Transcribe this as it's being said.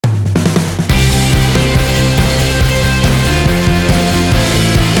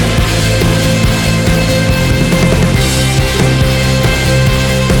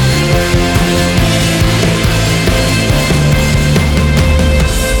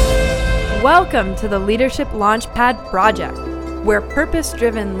Welcome to the Leadership Launchpad Project, where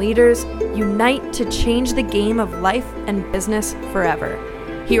purpose-driven leaders unite to change the game of life and business forever.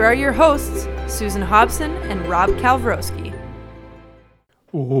 Here are your hosts, Susan Hobson and Rob Kalwarowski.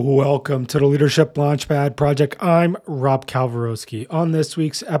 Welcome to the Leadership Launchpad Project. I'm Rob Kalwarowski. On this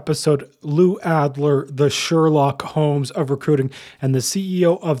week's episode, Lou Adler, the Sherlock Holmes of recruiting and the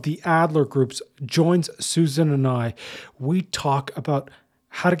CEO of the Adler Groups, joins Susan and I. We talk about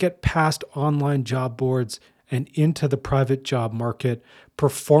how to get past online job boards and into the private job market,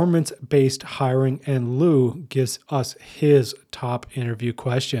 performance-based hiring, and Lou gives us his top interview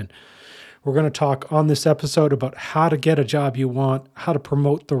question. We're going to talk on this episode about how to get a job you want, how to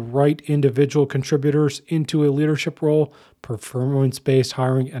promote the right individual contributors into a leadership role, performance-based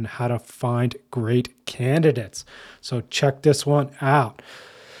hiring, and how to find great candidates. So check this one out.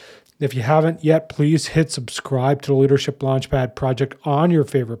 If you haven't yet, please hit subscribe to the Leadership Launchpad Project on your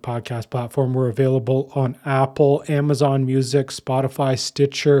favorite podcast platform. We're available on Apple, Amazon Music, Spotify,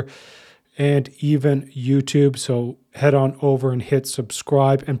 Stitcher, and even YouTube. So head on over and hit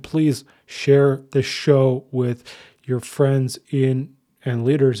subscribe, and please share the show with your friends and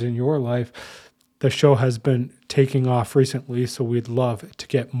leaders in your life. The show has been taking off recently, so we'd love to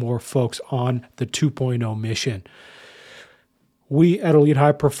get more folks on the 2.0 mission. We at Elite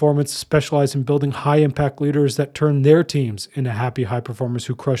High Performance specialize in building high-impact leaders that turn their teams into happy high performers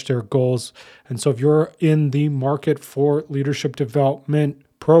who crush their goals. And so if you're in the market for leadership development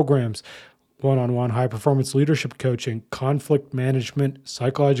programs, one-on-one high-performance leadership coaching, conflict management,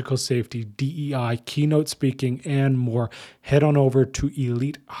 psychological safety, DEI, keynote speaking, and more, head on over to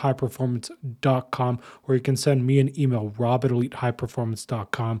elitehighperformance.com, where you can send me an email,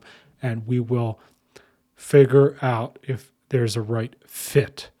 rob@elitehighperformance.com, and we will figure out if there's a right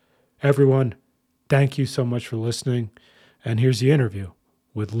fit. Everyone, thank you so much for listening. And here's the interview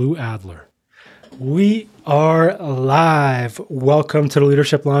with Lou Adler. We are live. Welcome to the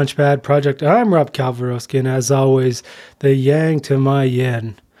Leadership Launchpad Project. I'm Rob Kalwarowski, and as always, the yang to my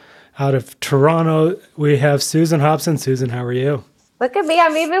yin. Out of Toronto, we have Susan Hobson. Susan, how are you? Look at me.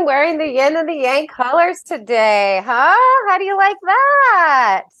 I'm even wearing the yin and the yang colors today. Huh? How do you like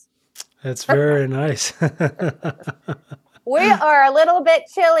that? That's very nice. We are a little bit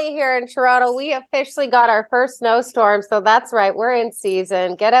chilly here in Toronto. We officially got our first snowstorm. So that's right. We're in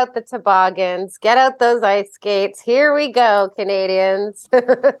season. Get out the toboggans. Get out those ice skates. Here we go, Canadians.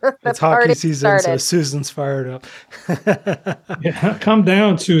 It's hockey season, so Susan's fired up. Yeah, calm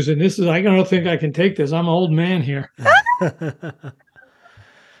down, Susan. I don't think I can take this. I'm an old man here.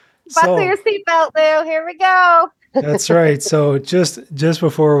 Buckle your seatbelt, Lou. Here we go. That's right. So just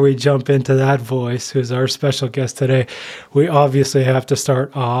before we jump into that voice, who's our special guest today, we obviously have to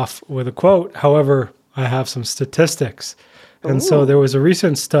start off with a quote. However, I have some statistics. And so there was a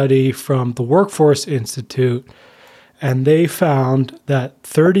recent study from the Workforce Institute, and they found that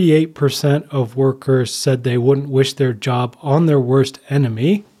 38% of workers said they wouldn't wish their job on their worst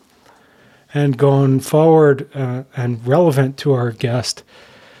enemy. And going forward and relevant to our guest,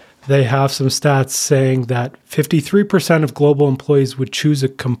 they have some stats saying that 53% of global employees would choose a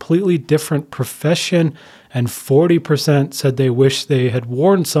completely different profession, and 40% said they wish they had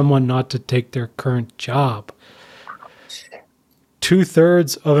warned someone not to take their current job.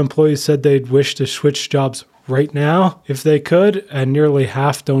 2/3 of employees said they'd wish to switch jobs right now if they could, and nearly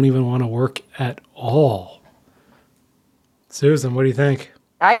half don't even want to work at all. Susan, what do you think?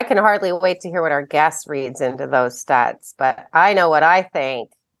 I can hardly wait to hear what our guest reads into those stats, but I know what I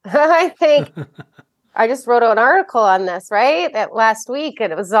think. I think I just wrote an article on this, right? That last week,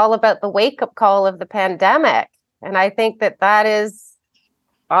 and it was all about the wake-up call of the pandemic. And I think that is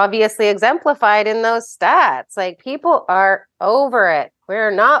obviously exemplified in those stats. Like, people are over it.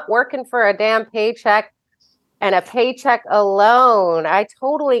 We're not working for a damn paycheck and a paycheck alone. I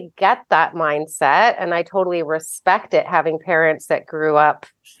totally get that mindset, and I totally respect it, having parents that grew up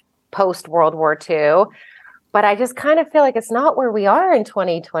post-World War II. But I just kind of feel like it's not where we are in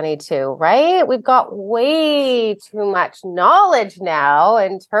 2022, right? We've got way too much knowledge now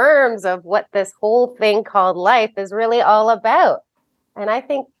in terms of what this whole thing called life is really all about. And I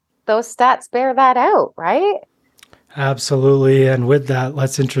think those stats bear that out, right? Absolutely. And with that,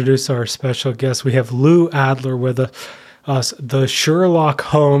 let's introduce our special guest. We have Lou Adler with us, the Sherlock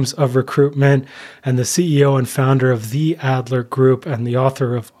Holmes of recruitment, and the CEO and founder of the Adler Group, and the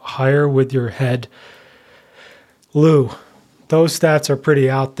author of Hire With Your Head. Lou, those stats are pretty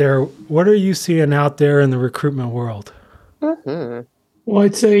out there. What are you seeing out there in the recruitment world? Mm-hmm. Well,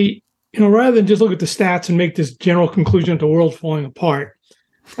 I'd say, rather than just look at the stats and make this general conclusion that the world's falling apart,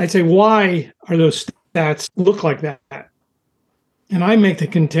 I'd say, why are those stats look like that? And I make the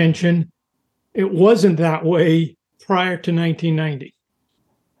contention It wasn't that way prior to 1990.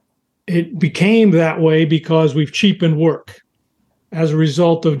 It became that way because we've cheapened work as a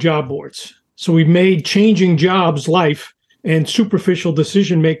result of job boards. So we've made changing jobs life and superficial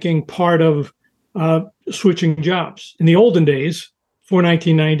decision-making part of switching jobs. In the olden days, before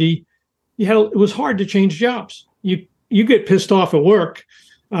 1990, it was hard to change jobs. You get pissed off at work.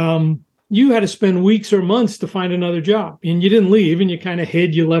 You had to spend weeks or months to find another job, and you didn't leave, and you kind of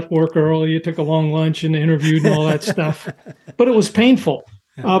hid. You left work early. You took a long lunch and interviewed and all that stuff, but it was painful.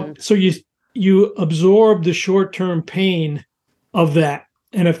 So you absorb the short-term pain of that,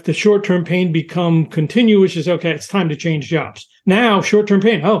 and if the short-term pain become continuous, you say, okay, it's time to change jobs. Now, short-term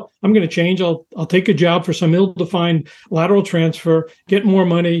pain. Oh, I'm going to change. I'll take a job for some ill-defined lateral transfer, get more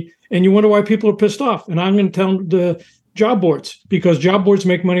money, and you wonder why people are pissed off. And I'm going to tell the job boards, because job boards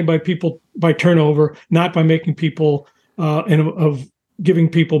make money by turnover, not by making people of giving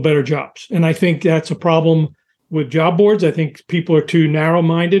people better jobs. And I think that's a problem with job boards. I think people are too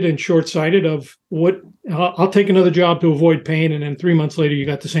narrow-minded and short-sighted of I'll take another job to avoid pain, and then 3 months later you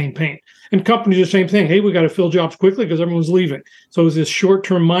got the same pain. And companies the same thing. Hey, we got to fill jobs quickly because everyone's leaving. So this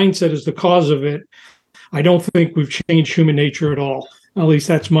short-term mindset is the cause of it. I don't think we've changed human nature at all. At least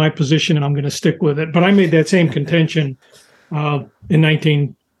that's my position, and I'm going to stick with it. But I made that same contention in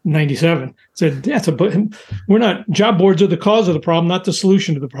 1997. Said we're not. Job boards are the cause of the problem, not the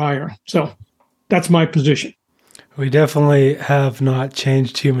solution to the prior. So that's my position. We definitely have not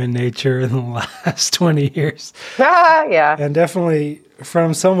changed human nature in the last 20 years. Yeah. And definitely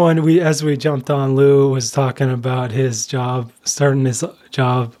from someone, as we jumped on, Lou was talking about his job, starting his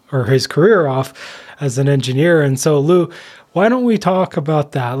job or his career off as an engineer. And so, Lou, why don't we talk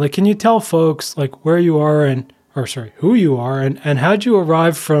about that? Like, can you tell folks like where you are who you are and how'd you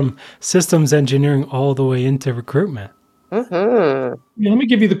arrive from systems engineering all the way into recruitment? Mm-hmm. Yeah, let me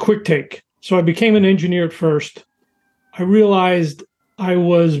give you the quick take. So I became an engineer at first. I realized I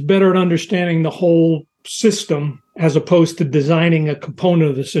was better at understanding the whole system as opposed to designing a component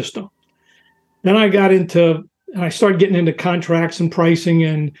of the system. Then I started getting into contracts and pricing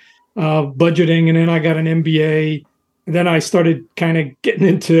and budgeting, and then I got an MBA. And then I started kind of getting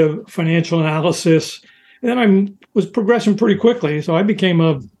into financial analysis. And then I was progressing pretty quickly. So I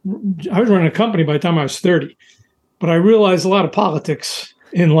was running a company by the time I was 30. But I realized a lot of politics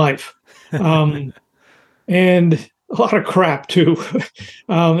in life. And a lot of crap too.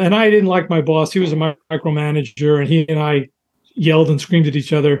 And I didn't like my boss. He was a micromanager, and he and I yelled and screamed at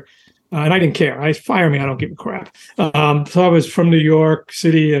each other. And I didn't care. Fire me. I don't give a crap. So I was from New York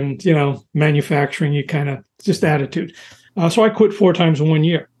City, and, manufacturing, you kind of just attitude. So I quit 4 times in 1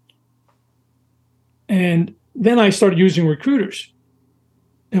 year. And then I started using recruiters.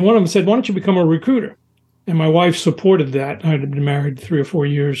 And one of them said, why don't you become a recruiter? And my wife supported that. I had been married 3 or 4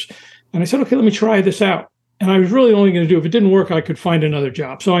 years. And I said, okay, let me try this out. And I was really only going to do, if it didn't work, I could find another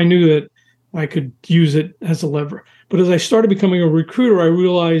job. So I knew that I could use it as a lever. But as I started becoming a recruiter, I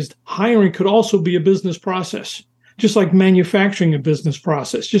realized hiring could also be a business process, just like manufacturing a business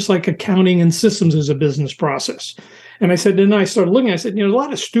process, just like accounting and systems is a business process. And then I started looking, I said, a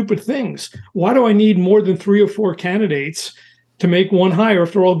lot of stupid things. Why do I need more than 3 or 4 candidates to make one hire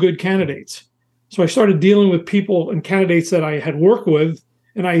if they're all good candidates? So I started dealing with people and candidates that I had worked with,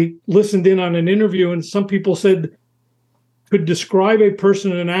 and I listened in on an interview, and some people could describe a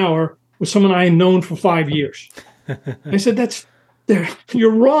person in an hour with someone I had known for 5 years. I said,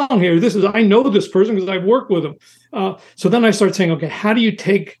 you're wrong here. I know this person because I've worked with them. So then I started saying, okay, how do you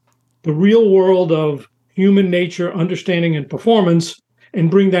take the real world of human nature, understanding, and performance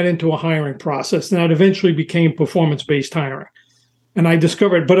and bring that into a hiring process? And that eventually became performance-based hiring. And I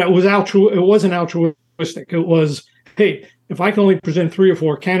discovered, but it wasn't altruistic. It was, hey, if I can only present 3 or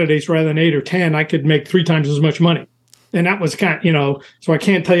 4 candidates rather than 8 or 10, I could make 3 times as much money. And that was so I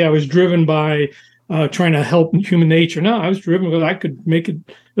can't tell you I was driven by trying to help human nature. No, I was driven because I could make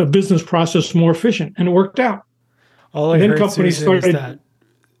a business process more efficient, and it worked out. All I heard, companies started is that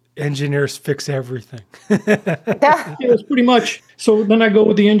engineers fix everything. Yeah, it's pretty much. So then I go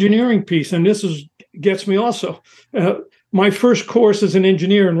with the engineering piece, and this gets me also. My first course as an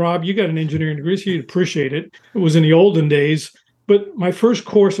engineer, and Rob, you got an engineering degree, so you'd appreciate it. It was in the olden days, but my first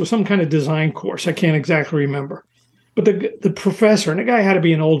course was some kind of design course. I can't exactly remember. But the professor, and the guy had to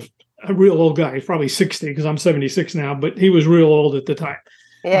be a real old guy. He's probably 60 because I'm 76 now, but he was real old at the time.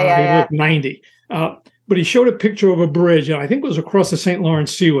 He looked 90. But he showed a picture of a bridge, and I think it was across the St.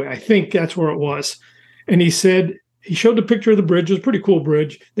 Lawrence Seaway. I think that's where it was. And he said, he showed the picture of the bridge. It was a pretty cool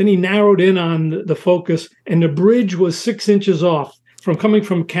bridge. Then he narrowed in on the focus, and the bridge was 6 inches off. Coming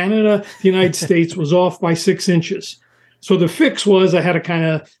from Canada to the United States was off by 6 inches. So the fix was I had to kind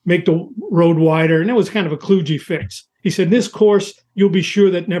of make the road wider, and it was kind of a kludgy fix. He said, this course, you'll be sure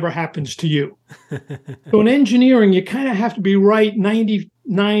that never happens to you. So in engineering, you kind of have to be right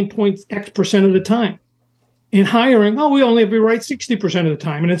 99.x% of the time. In hiring, we only have to be right 60% of the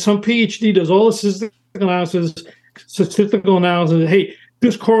time. And then some PhD does all the statistical analysis. Hey,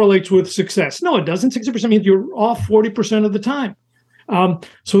 this correlates with success. No, it doesn't. 60% means you're off 40% of the time.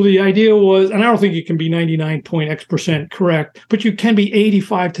 So the idea was, and I don't think you can be 99.x% correct, but you can be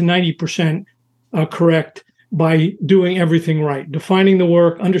 85 to 90% correct by doing everything right, defining the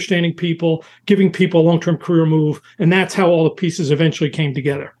work, understanding people, giving people a long-term career move. And that's how all the pieces eventually came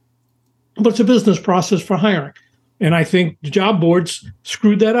together. But it's a business process for hiring. And I think the job boards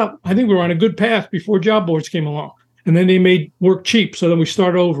screwed that up. I think we were on a good path before job boards came along. And then they made work cheap. So then we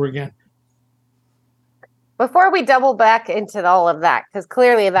started over again. Before we double back into all of that, because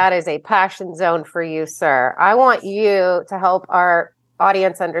clearly that is a passion zone for you, sir, I want you to help our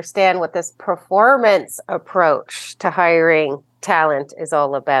audience understand what this performance approach to hiring talent is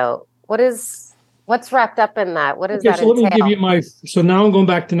all about. What's wrapped up in that? What does that entail? So let me give you so now I'm going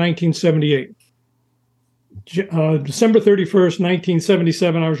back to 1978. December 31st,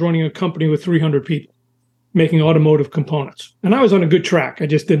 1977, I was running a company with 300 people making automotive components. And I was on a good track. I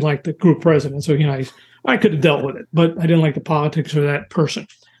just didn't like the group president. So, I could have dealt with it, but I didn't like the politics of that person.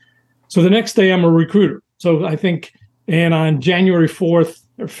 So the next day I'm a recruiter. So I think, and on January 4th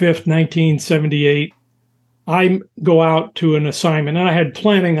or 5th, 1978, I go out to an assignment, and I had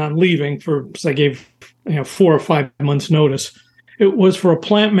planning on leaving because I gave 4 or 5 months notice. It was for a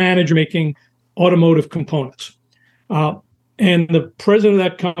plant manager making automotive components. And the president of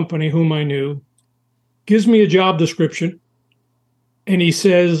that company, whom I knew, gives me a job description, and he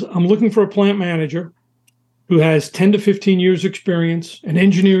says, I'm looking for a plant manager who has 10 to 15 years experience, an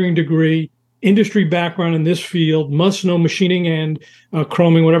engineering degree, industry background in this field, must know machining and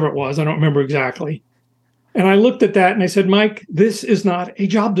chroming, whatever it was. I don't remember exactly. And I looked at that and I said, Mike, this is not a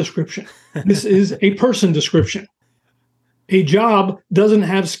job description. This is a person description. A job doesn't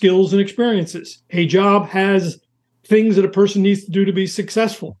have skills and experiences. A job has things that a person needs to do to be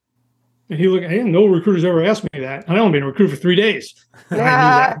successful. And he looked, hey, no recruiter's ever asked me that. And I only been a recruiter for 3 days. And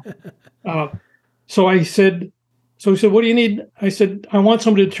I knew that. So he said, what do you need? I said, I want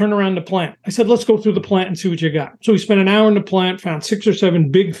somebody to turn around the plant. I said, let's go through the plant and see what you got. So we spent an hour in the plant, found 6 or 7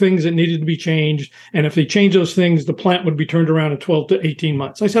 big things that needed to be changed. And if they change those things, the plant would be turned around in 12 to 18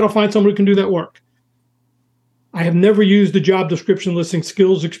 months. I said, I'll find somebody who can do that work. I have never used a job description listing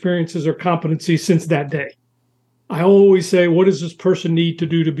skills, experiences, or competencies since that day. I always say, what does this person need to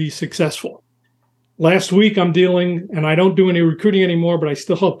do to be successful? Last week, I'm dealing, and I don't do any recruiting anymore, but I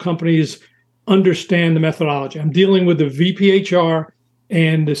still help companies understand the methodology. I'm dealing with the VPHR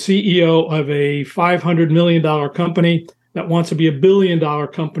and the CEO of a $500 million company that wants to be a $1 billion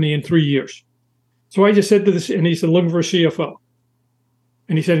company in 3 years. So I just said to this, and he said, looking for a CFO.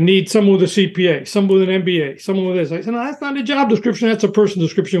 And he said, I need someone with a CPA, someone with an MBA, someone with this. I said, no, that's not a job description. That's a person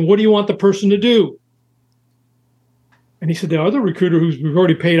description. What do you want the person to do? And he said, the other recruiter we've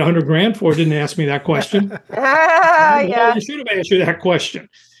already paid $100,000 for didn't ask me that question. Yeah. You should have asked you that question.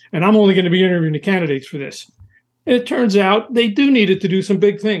 And I'm only going to be interviewing the candidates for this. And it turns out they do need it to do some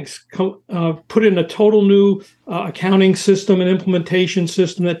big things. Put in a total new accounting system and implementation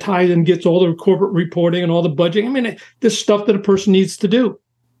system that ties and gets all the corporate reporting and all the budgeting. I mean, this stuff that a person needs to do.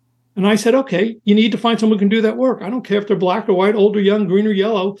 And I said, okay, you need to find someone who can do that work. I don't care if they're black or white, old or young, green or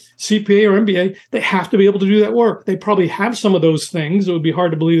yellow, CPA or MBA. They have to be able to do that work. They probably have some of those things. It would be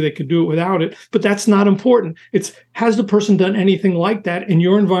hard to believe they could do it without it, but that's not important. It's, has the person done anything like that in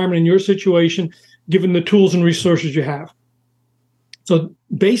your environment, in your situation, given the tools and resources you have? So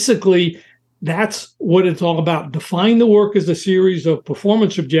basically, that's what it's all about. Define the work as a series of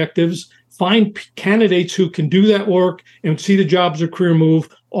performance objectives, find candidates who can do that work and see the job as a career move,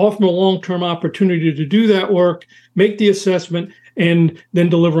 offer a long-term opportunity to do that work, make the assessment, and then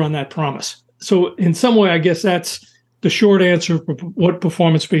deliver on that promise. So in some way, I guess that's the short answer for what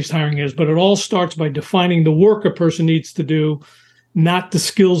performance-based hiring is. But it all starts by defining the work a person needs to do, not the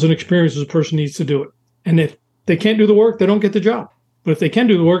skills and experiences a person needs to do it. And if they can't do the work, they don't get the job. But if they can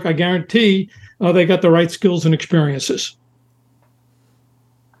do the work, I guarantee they got the right skills and experiences.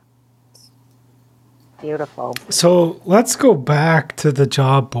 Beautiful. So let's go back to the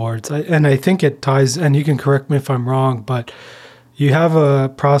job boards. And I think it ties, and you can correct me if I'm wrong, but you have a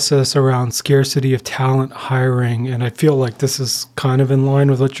process around scarcity of talent hiring. And I feel like this is kind of in line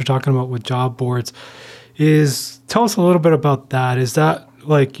with what you're talking about with job boards. Tell us a little bit about that. Is that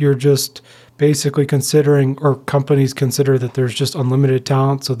like you're just basically considering, or companies consider, that there's just unlimited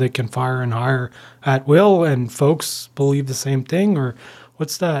talent so they can fire and hire at will, and folks believe the same thing? Or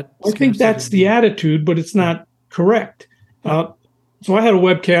what's that? I think that's the attitude, but it's not correct. So I had a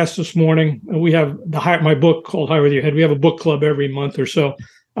webcast this morning. We have my book called Hire With Your Head. We have a book club every month or so.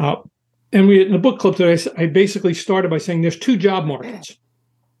 And in the book club today, I basically started by saying there's two job markets.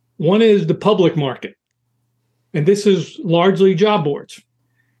 One is the public market, and this is largely job boards.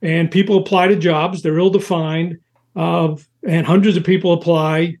 And people apply to jobs. They're ill-defined, and hundreds of people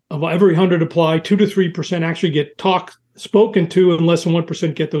apply. Of every 100 apply, 2 to 3% actually get spoken to, and less than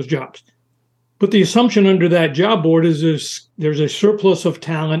 1% get those jobs. But the assumption under that job board is there's a surplus of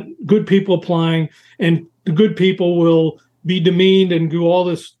talent, good people applying, and the good people will be demeaned and do all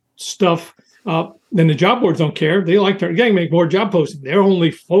this stuff. Then the job boards don't care. They like to make more job postings. Their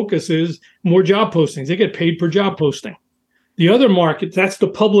only focus is more job postings. They get paid per job posting. The other market, that's the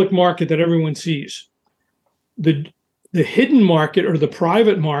public market that everyone sees. The hidden market, or the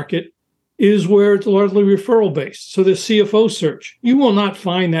private market, is where it's largely referral based. So the CFO search, you will not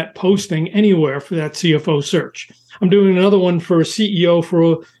find that posting anywhere for that CFO search. I'm doing another one for a CEO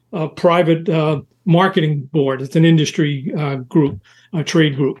for a private marketing board. It's an industry group, a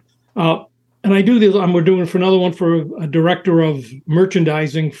trade group. And I do this, we're doing for another one for a director of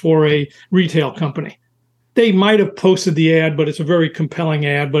merchandising for a retail company. They might have posted the ad, but it's a very compelling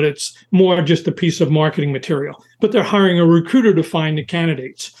ad, but it's more just a piece of marketing material. But they're hiring a recruiter to find the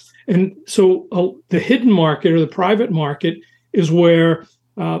candidates. And so the hidden market, or the private market, is where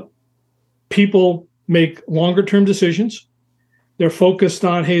people make longer term decisions. They're focused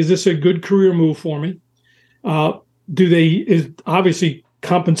on, hey, is this a good career move for me? Obviously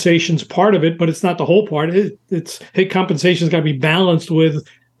compensation's part of it, but it's not the whole part. Hey, compensation's got to be balanced with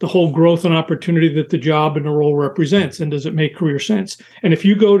the whole growth and opportunity that the job and the role represents. And does it make career sense? And if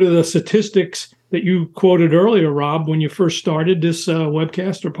you go to the statistics that you quoted earlier, Rob, when you first started this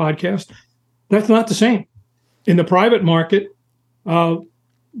webcast or podcast, that's not the same. In the private market, 90%,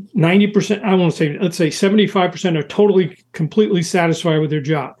 let's say 75% are totally, completely satisfied with their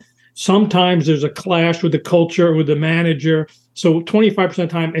job. Sometimes there's a clash with the culture, with the manager. So 25% of the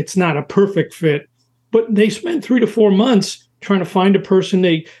time, it's not a perfect fit, but they spend 3 to 4 months trying to find a person.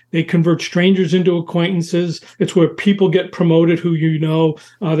 They convert strangers into acquaintances. It's where people get promoted who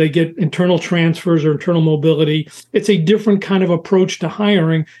they get internal transfers or internal mobility. It's a different kind of approach to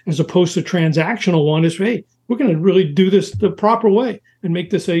hiring as opposed to transactional one. Is, hey, we're going to really do this the proper way and make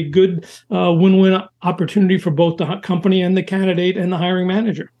this a good win-win opportunity for both the company and the candidate and the hiring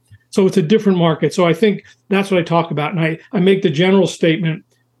manager. So it's a different market. So I think that's what I talk about. And I make the general statement,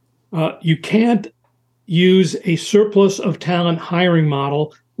 you can't use a surplus of talent hiring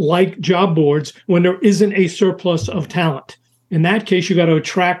model like job boards when there isn't a surplus of talent. In that case, you got to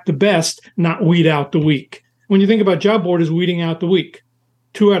attract the best, not weed out the weak. When you think about job board, is weeding out the weak.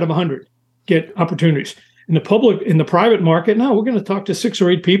 2 out of 100 get opportunities. In the private market, no, we're going to talk to 6 or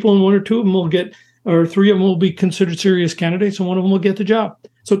 8 people, and 1 or 2 of them will get, or 3 of them will be considered serious candidates, and 1 of them will get the job.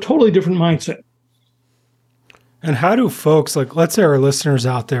 So totally different mindset. And how do folks, like, let's say our listeners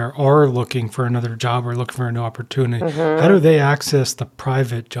out there are looking for another job or looking for a new opportunity, how do they access the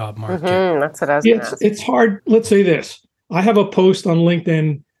private job market? That's what I was going to ask. It's hard. Let's say this. I have a post on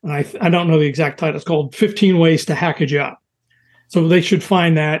LinkedIn, and I don't know the exact title. It's called 15 Ways to Hack a Job. So they should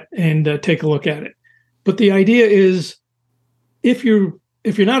find that and take a look at it. But the idea is, if you're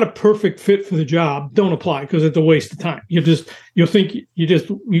not a perfect fit for the job, don't apply, because it's a waste of time. You can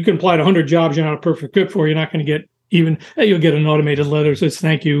apply to 100 jobs you're not a perfect fit for. You're not going to get you'll get an automated letter that says,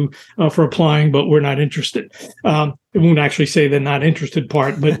 thank you for applying, but we're not interested. It won't actually say the not interested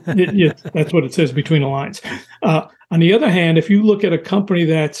part, but that's what it says between the lines. On the other hand, if you look at a company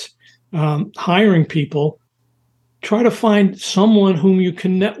that's hiring people, try to find someone whom you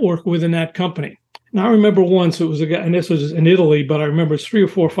can network with in that company. Now, I remember once it was a guy, and this was in Italy, but I remember it's 3 or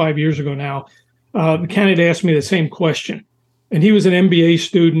 4 or 5 years ago now. The candidate asked me the same question, and he was an MBA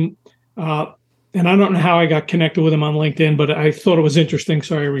student. And I don't know how I got connected with him on LinkedIn, but I thought it was interesting,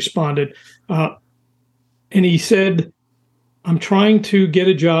 so I responded. And he said, I'm trying to get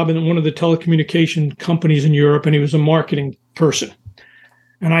a job in one of the telecommunication companies in Europe, and he was a marketing person.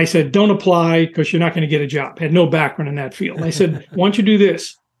 And I said, don't apply, because you're not going to get a job. I had no background in that field. I said, why don't you do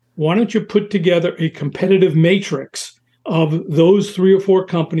this? Why don't you put together a competitive matrix of those 3 or 4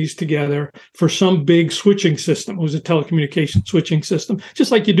 companies together for some big switching system? It was a telecommunication switching system,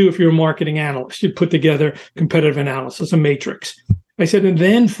 just like you do if you're a marketing analyst. You put together competitive analysis, a matrix. I said, and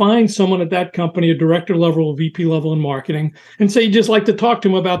then find someone at that company, a director level, a VP level in marketing, and say you'd just like to talk to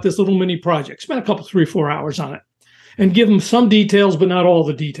him about this little mini project. Spend a couple, 3 or 4 hours on it. and give them some details, but not all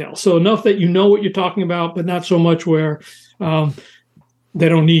the details. So enough that you know what you're talking about, but not so much where they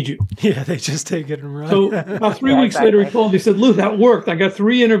don't need you. Yeah, they just take it and run. So about 3 weeks later, he called. He said, Lou, that worked. I got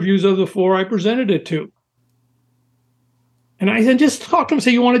 3 interviews of the 4 I presented it to. And I said, just talk to him.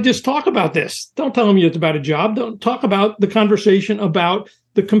 Say, you want to just talk about this. Don't tell him it's about a job. Don't talk about the conversation about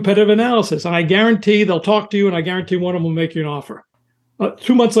the competitive analysis. And I guarantee they'll talk to you, and I guarantee one of them will make you an offer.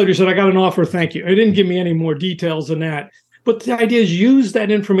 2 months later, he said, I got an offer. Thank you. It didn't give me any more details than that. But the idea is use that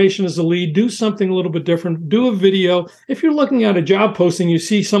information as a lead, do something a little bit different, do a video. If you're looking at a job posting, you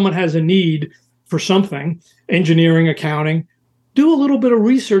see someone has a need for something, engineering, accounting, do a little bit of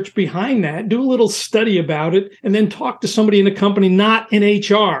research behind that, do a little study about it, and then talk to somebody in the company, not in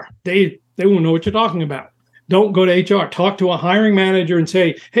HR. They won't know what you're talking about. Don't go to HR. Talk to a hiring manager and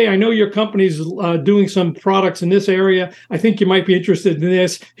say, hey, I know your company's doing some products in this area. I think you might be interested in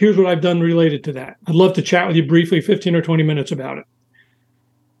this. Here's what I've done related to that. I'd love to chat with you briefly, 15 or 20 minutes about it.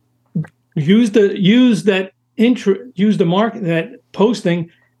 Use that posting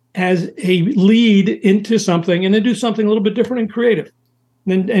as a lead into something, and then do something a little bit different and creative.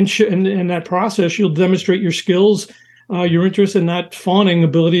 And in that process, you'll demonstrate your skills, your interest, in not fawning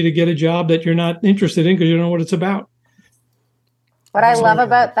ability to get a job that you're not interested in because you don't know what it's about. What I love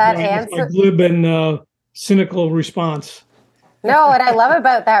about that answer, glib and cynical response. No, what I love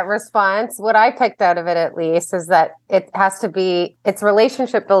about that response, what I picked out of it at least, is that it has to be, it's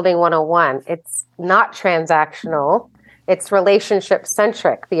relationship building 101. It's not transactional. It's relationship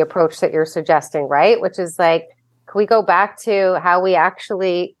centric, the approach that you're suggesting, right? Which is like, can we go back to how we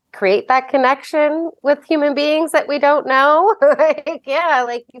actually create that connection with human beings that we don't know? Like, yeah,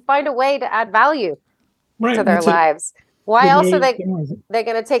 like you find a way to add value to their lives. Why else are they're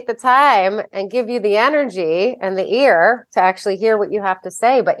going to take the time and give you the energy and the ear to actually hear what you have to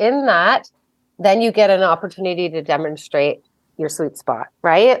say? But in that, then you get an opportunity to demonstrate your sweet spot,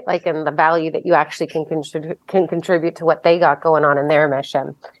 right? Like in the value that you actually can contribute to what they got going on in their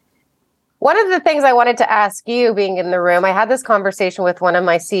mission. One of the things I wanted to ask you, being in the room, I had this conversation with one of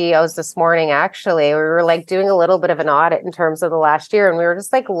my CEOs this morning, actually. We were like doing a little bit of an audit in terms of the last year, and we were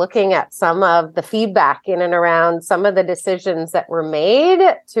just like looking at some of the feedback in and around some of the decisions that were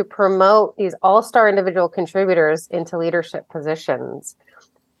made to promote these all-star individual contributors into leadership positions.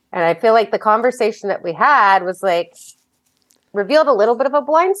 And I feel like the conversation that we had was like, revealed a little bit of a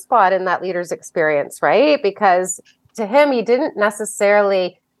blind spot in that leader's experience, right? Because to him, he didn't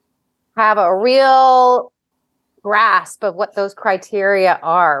necessarily have a real grasp of what those criteria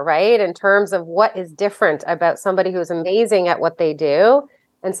are, right? In terms of what is different about somebody who's amazing at what they do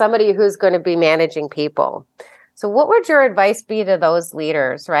and somebody who's going to be managing people. So what would your advice be to those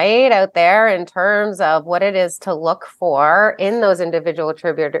leaders, right, out there in terms of what it is to look for in those individual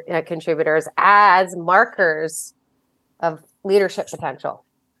contributors as markers of leadership potential?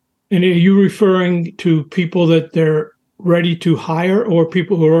 And are you referring to people that they're ready to hire or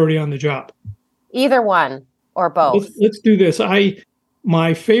people who are already on the job? Either one or both. Let's do this.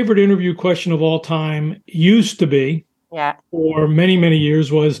 My favorite interview question of all time used to be, for many, many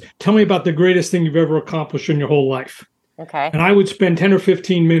years, was, tell me about the greatest thing you've ever accomplished in your whole life. Okay. And I would spend 10 or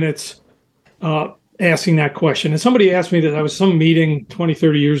 15 minutes asking that question. And somebody asked me that. I was some meeting 20,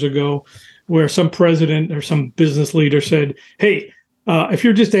 30 years ago where some president or some business leader said, hey, if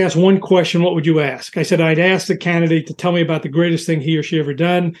you're just asked one question, what would you ask? I said, I'd ask the candidate to tell me about the greatest thing he or she ever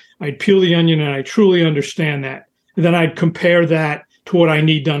done. I'd peel the onion and I truly understand that. And then I'd compare that to what I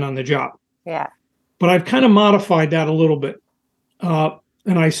need done on the job. Yeah. But I've kind of modified that a little bit. And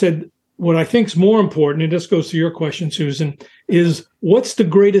I said, what I think is more important, and this goes to your question, Susan, is what's the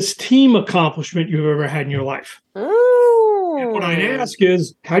greatest team accomplishment you've ever had in your life? And what I ask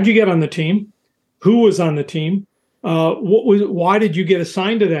is, how'd you get on the team? Who was on the team? Why did you get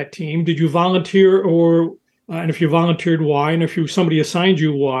assigned to that team? Did you volunteer, or and if you volunteered, why? And if somebody assigned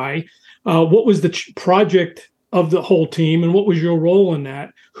you, why? What was the project of the whole team, and what was your role in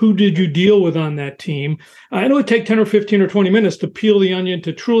that? Who did you deal with on that team? And it would take 10 or 15 or 20 minutes to peel the onion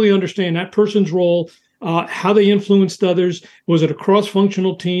to truly understand that person's role, how they influenced others. Was it a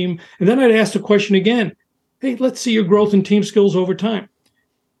cross-functional team? And then I'd ask the question again, hey, let's see your growth in team skills over time.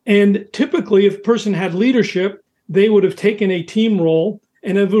 And typically, if a person had leadership, they would have taken a team role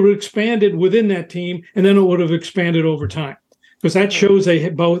and it would have expanded within that team, and then it would have expanded over time. Because that shows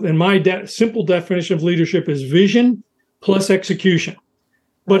both, and my simple definition of leadership is vision plus execution.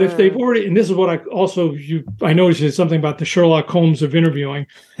 But if they've already, and this is what I noticed is something about the Sherlock Holmes of interviewing.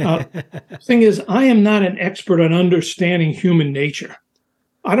 Thing is, I am not an expert on understanding human nature.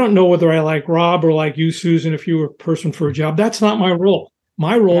 I don't know whether I like Rob or like you, Susan, if you were a person for a job. That's not my role.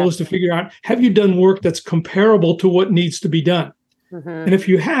 My role is to figure out, have you done work that's comparable to what needs to be done? And if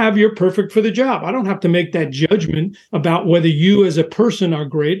you have, you're perfect for the job. I don't have to make that judgment about whether you as a person are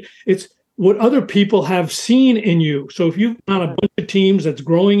great. It's what other people have seen in you. So if you've got a bunch of teams that's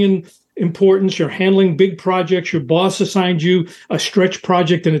growing in importance, you're handling big projects, your boss assigned you a stretch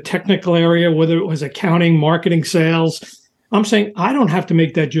project in a technical area, whether it was accounting, marketing, sales, I'm saying I don't have to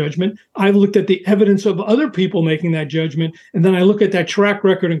make that judgment. I've looked at the evidence of other people making that judgment, and then I look at that track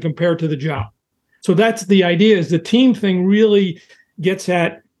record and compare it to the job. So that's the idea, is the team thing really gets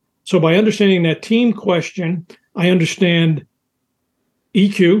at, so by understanding that team question, I understand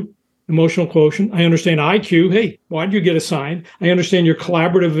EQ, emotional quotient. I understand IQ. Hey, why did you get assigned? I understand your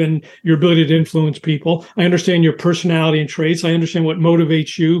collaborative and your ability to influence people. I understand your personality and traits. I understand what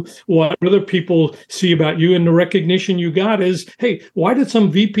motivates you, what other people see about you. And the recognition you got is, hey, why did some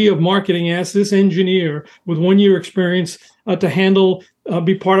VP of marketing ask this engineer with 1 year experience to handle,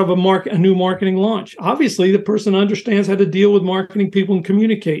 be part of a new marketing launch? Obviously, the person understands how to deal with marketing people and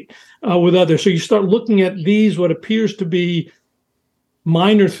communicate with others. So you start looking at these, what appears to be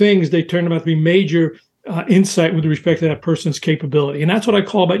minor things, they turn out to be major insight with respect to that person's capability. And that's what I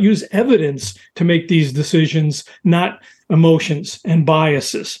call about use evidence to make these decisions, not emotions and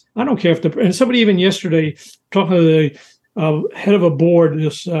biases. I don't care if and somebody even yesterday talking to the head of a board,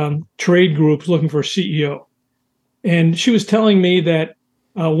 this trade group looking for a CEO. And she was telling me that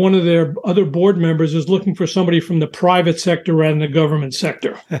one of their other board members is looking for somebody from the private sector rather than the government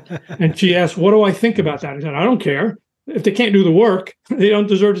sector. And she asked, what do I think about that? I said, I don't care. If they can't do the work, they don't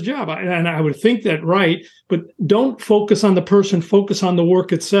deserve the job. And I would think that, right, but don't focus on the person, focus on the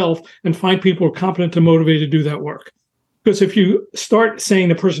work itself, and find people who are competent and motivated to do that work. Because if you start saying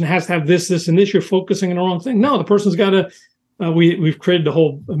the person has to have this, this, and this, you're focusing on the wrong thing. No, the person's got to, we've created the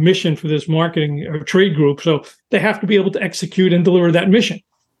whole mission for this marketing or trade group, so they have to be able to execute and deliver that mission.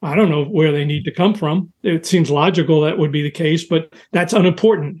 I don't know where they need to come from. It seems logical that would be the case, but that's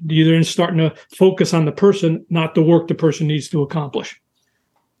unimportant. You're then starting to focus on the person, not the work the person needs to accomplish.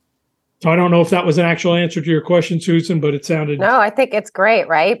 So I don't know if that was an actual answer to your question, Susan, but it sounded... No, I think it's great,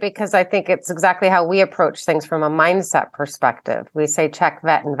 right? Because I think it's exactly how we approach things from a mindset perspective. We say check,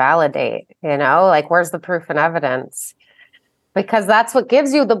 vet, and validate, like where's the proof and evidence? Because that's what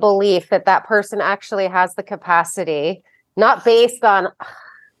gives you the belief that that person actually has the capacity, not based on...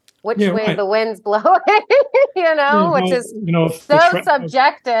 which way the wind's blowing, which is so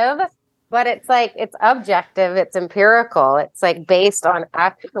subjective, but it's like, it's objective, it's empirical. It's like based on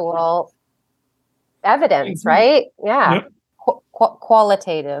actual evidence, right? Yeah. Yep.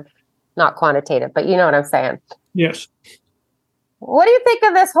 Qualitative, not quantitative, but you know what I'm saying? Yes. What do you think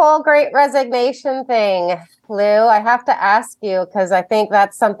of this whole Great Resignation thing, Lou? I have to ask you, because I think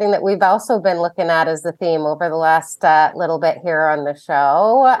that's something that we've also been looking at as the theme over the last little bit here on the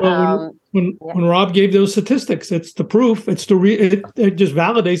show. Well, when Rob gave those statistics, it's the proof. It's it just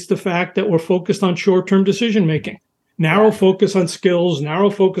validates the fact that we're focused on short-term decision making. Narrow focus on skills,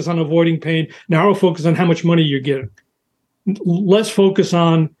 narrow focus on avoiding pain, narrow focus on how much money you're getting. Less focus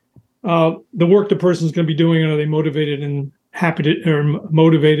on the work the person's going to be doing, and are they motivated and happy to, or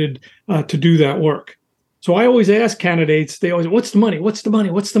motivated to do that work. So I always ask candidates, they always, what's the money? What's the money?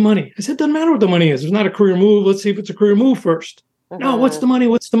 What's the money? I said, it doesn't matter what the money is. It's not a career move. Let's see if it's a career move first. No, what's the money?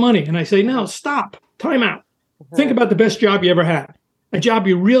 What's the money? And I say, no, stop, time out. Think about the best job you ever had, a job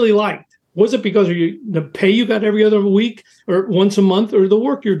you really liked. Was it because of the pay you got every other week or once a month, or the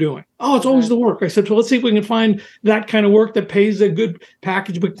work you're doing? Oh, it's always the work. I said, well, let's see if we can find that kind of work that pays a good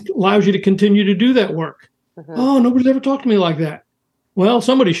package, but allows you to continue to do that work. Oh, nobody's ever talked to me like that. Well,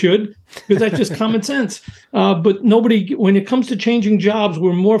 somebody should, because that's just common sense. But nobody, when it comes to changing jobs,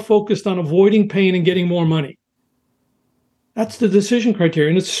 we're more focused on avoiding pain and getting more money. That's the decision criteria.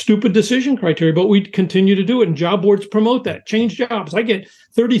 And it's a stupid decision criteria, but we continue to do it. And job boards promote that. Change jobs. I get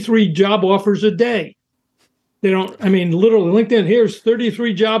 33 job offers a day. They don't, literally LinkedIn, here's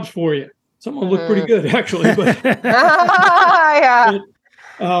 33 jobs for you. Some of them look pretty good, actually. But,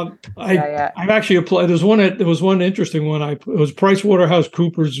 I've actually applied. There was one interesting one. It was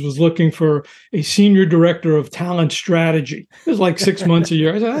PricewaterhouseCoopers was looking for a senior director of talent strategy. It was like 6 months a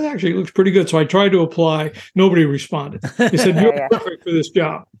year. I said, that actually looks pretty good. So I tried to apply. Nobody responded. They said, you're perfect for this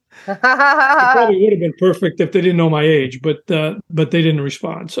job. It probably would have been perfect if they didn't know my age, but they didn't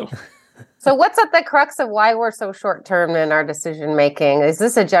respond. So what's at the crux of why we're so short-term in our decision making? Is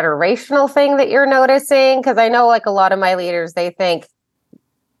this a generational thing that you're noticing? Because I know like a lot of my leaders, they think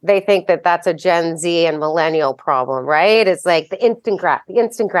that that's a Gen Z and millennial problem, right? It's like the instant grat.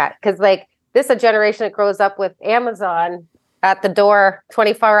 Because like this is a generation that grows up with Amazon at the door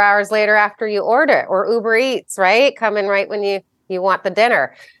 24 hours later after you order, or Uber Eats, right? Coming right when you You want the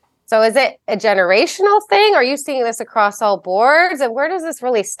dinner. So is it a generational thing? Are you seeing this across all boards? And where does this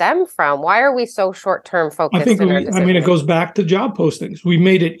really stem from? Why are we so short-term focused? It goes back to job postings. We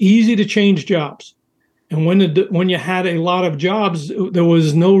made it easy to change jobs. And when you had a lot of jobs, there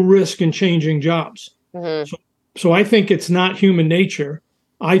was no risk in changing jobs. Mm-hmm. So I think it's not human nature.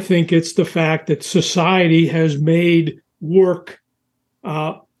 I think it's the fact that society has made work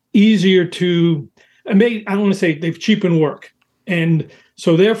easier to I don't want to say they've cheapened work. And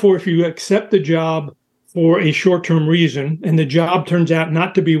so therefore, if you accept the job for a short-term reason and the job turns out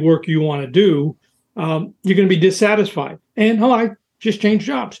not to be work you want to do, you're going to be dissatisfied. And I just changed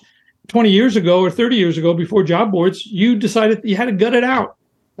jobs. 20 years ago or 30 years ago, before job boards, you decided you had to gut it out.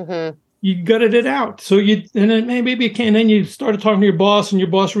 Mm-hmm. You gutted it out. And then maybe you can. And then you started talking to your boss, and your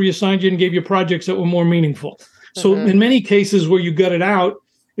boss reassigned you and gave you projects that were more meaningful. Mm-hmm. So in many cases where you gut it out,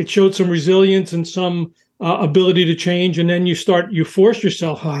 it showed some resilience and some ability to change. And then you forced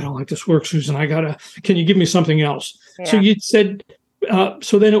yourself, I don't like this work, Susan. Can you give me something else? Yeah. So you said,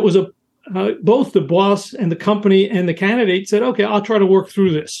 so then it was both the boss and the company and the candidate said, okay, I'll try to work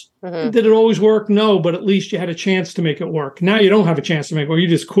through this. Mm-hmm. Did it always work? No, but at least you had a chance to make it work. Now you don't have a chance to make it work. You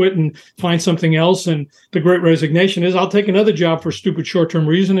just quit and find something else. And the great resignation is I'll take another job for a stupid short-term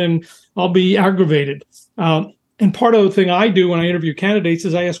reason and I'll be aggravated. And part of the thing I do when I interview candidates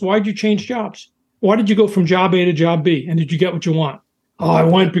is I ask, why'd you change jobs? Why did you go from job A to job B? And did you get what you want? Oh, I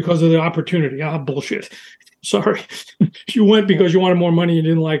went because of the opportunity. Bullshit. Sorry. You went because you wanted more money and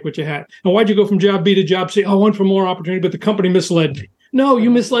didn't like what you had. And why'd you go from job B to job C? I went for more opportunity, but the company misled me. No,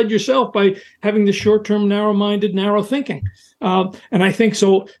 you misled yourself by having the short-term, narrow-minded, narrow thinking. And I think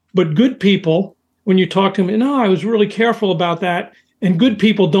so. But good people, when you talk to them, no, I was really careful about that. And good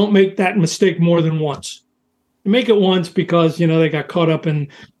people don't make that mistake more than once. They make it once because, they got caught up in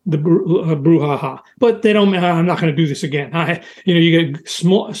the brouhaha. But they don't, I'm not going to do this again. You get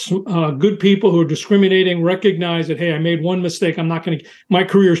small, good people who are discriminating, recognize that, hey, I made one mistake. My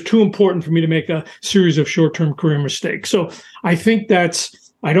career is too important for me to make a series of short-term career mistakes. So I think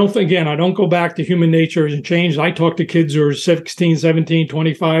I don't go back to human nature has changed. I talk to kids who are 16, 17,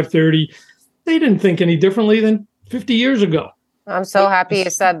 25, 30. They didn't think any differently than 50 years ago. I'm so happy you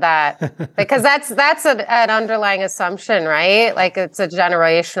said that because that's an underlying assumption, right? Like it's a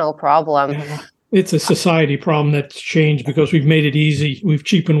generational problem. Yeah. It's a society problem that's changed because we've made it easy. We've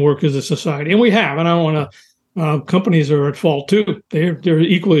cheapened work as a society, and we have. And I don't want to. Companies are at fault too. They're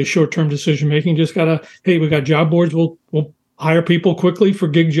equally short-term decision making. Just we got job boards. We'll hire people quickly for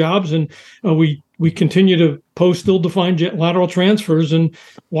gig jobs, and we continue to post ill-defined lateral transfers. And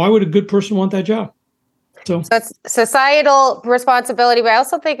why would a good person want that job? So it's societal responsibility, but I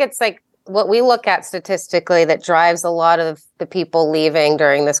also think it's like what we look at statistically that drives a lot of the people leaving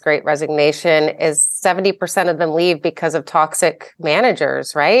during this great resignation is 70% of them leave because of toxic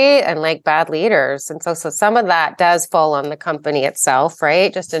managers, right? And like bad leaders. And so some of that does fall on the company itself,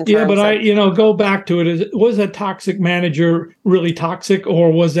 right? Just in terms of go back to it. Was that toxic manager really toxic,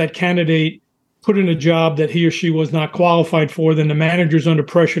 or was that candidate put in a job that he or she was not qualified for? Then the manager's under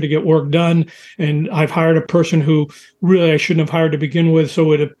pressure to get work done. And I've hired a person who really I shouldn't have hired to begin with.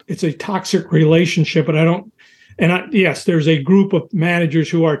 So it's a toxic relationship. But yes, there's a group of managers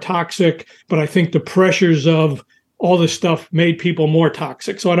who are toxic, but I think the pressures of all this stuff made people more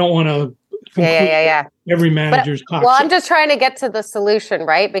toxic. So I don't want to every manager's toxic. Well, I'm just trying to get to the solution,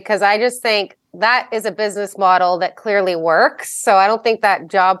 right? Because I just think that is a business model that clearly works. So I don't think that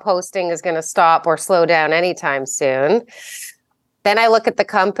job posting is going to stop or slow down anytime soon. Then I look at the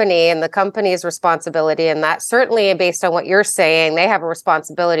company and the company's responsibility, and that certainly based on what you're saying, they have a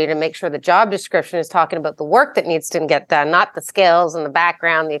responsibility to make sure the job description is talking about the work that needs to get done, not the skills and the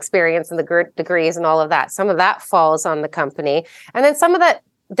background, the experience and the degrees and all of that. Some of that falls on the company. And then some of that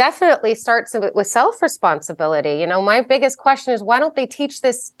definitely starts with self-responsibility. My biggest question is, why don't they teach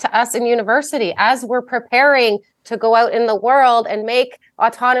this to us in university as we're preparing to go out in the world and make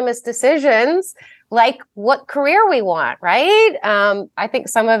autonomous decisions like what career we want, right? I think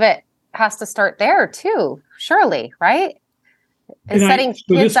some of it has to start there too, surely, right? And setting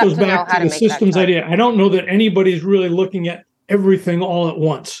kids up to know how to make systems idea. I don't know that anybody's really looking at everything all at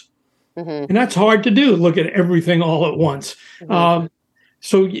once. Mm-hmm. And that's hard to do, look at everything all at once. Mm-hmm.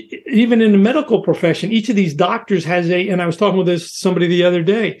 So even in the medical profession, each of these doctors has and I was talking with somebody the other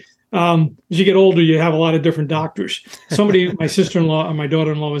day, as you get older, you have a lot of different doctors. My sister-in-law and my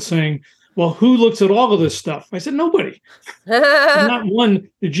daughter-in-law was saying, well, who looks at all of this stuff? I said, nobody. Not one.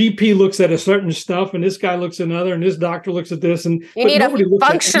 The GP looks at a certain stuff, and this guy looks at another, and this doctor looks at this, and you need a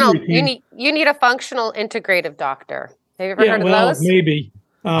functional. You need a functional integrative doctor. Have you ever heard of those? Maybe.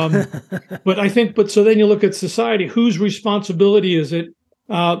 But I think, so then you look at society, whose responsibility is it?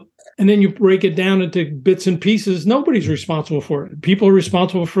 And then you break it down into bits and pieces. Nobody's responsible for it. People are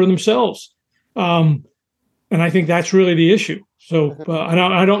responsible for themselves. And I think that's really the issue. So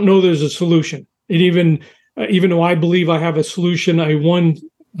I don't know there's a solution. Even though I believe I have a solution,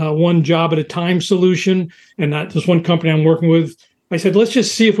 one job at a time solution, and that this one company I'm working with, I said, let's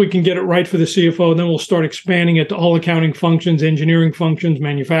just see if we can get it right for the CFO, and then we'll start expanding it to all accounting functions, engineering functions,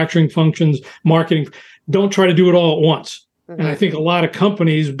 manufacturing functions, marketing. Don't try to do it all at once. And I think a lot of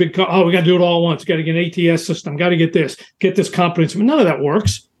companies, we got to do it all at once. Got to get an ATS system. Got to get this competence. None of that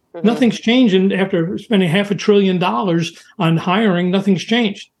works. Nothing's changing after spending $500 billion on hiring. Nothing's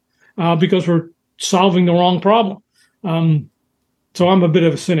changed because we're solving the wrong problem. So I'm a bit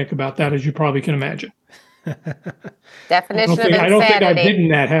of a cynic about that, as you probably can imagine. Definition of insanity. I don't think I've hidden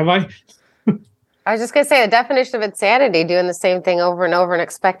that, have I? I was just going to say the definition of insanity, doing the same thing over and over and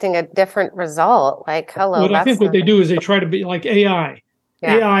expecting a different result. Like, hello. Well, I think what they do is they try to be like AI.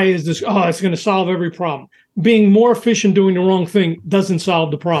 Yeah. AI is this, it's going to solve every problem. Being more efficient doing the wrong thing doesn't solve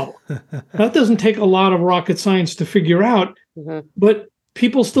the problem. That doesn't take a lot of rocket science to figure out, but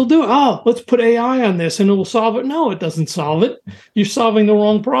people still do it. Oh, let's put AI on this and it will solve it. No, it doesn't solve it. You're solving the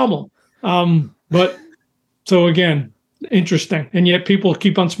wrong problem. But so again, interesting. And yet people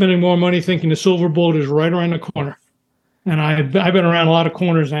keep on spending more money thinking the silver bullet is right around the corner. And I've been around a lot of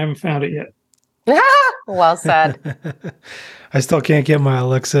corners and I haven't found it yet. Well said. I still can't get my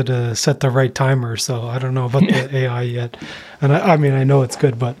Alexa to set the right timer, so I don't know about the AI yet. And I mean, I know it's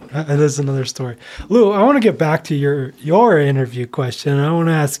good, but that is another story. Lou, I want to get back to your interview question. I want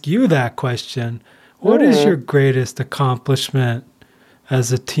to ask you that question. What is your greatest accomplishment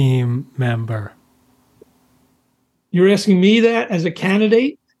as a team member? You're asking me that as a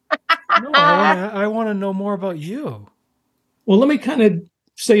candidate? No, I want to know more about you. Well, let me kind of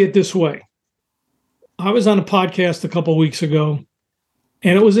say it this way. I was on a podcast a couple of weeks ago,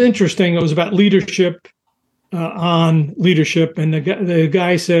 and it was interesting. It was about leadership, on leadership. And the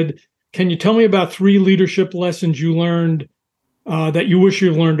guy said, can you tell me about 3 leadership lessons you learned that you wish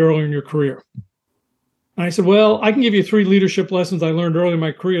you learned earlier in your career? And I said, well, I can give you 3 leadership lessons I learned early in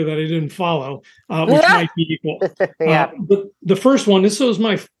my career that I didn't follow, which might be equal. But the first one, this was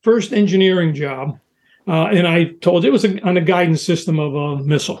my first engineering job. And I told you it was on a guidance system of a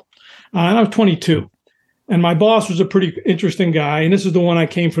missile. And I was 22. And my boss was a pretty interesting guy. And this is the one I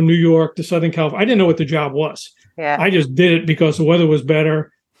came from New York to Southern California. I didn't know what the job was. Yeah. I just did it because the weather was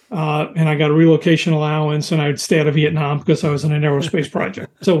better. And I got a relocation allowance, and I would stay out of Vietnam because I was in an aerospace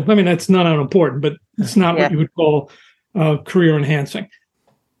project. So, I mean, that's not unimportant, but it's not what you would call career enhancing.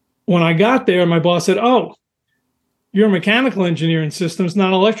 When I got there, my boss said, oh, you're a mechanical engineer in systems,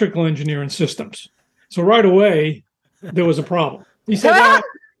 not electrical engineer in systems. So right away, there was a problem. He said,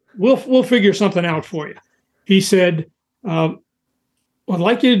 well, we'll figure something out for you. He said, what I'd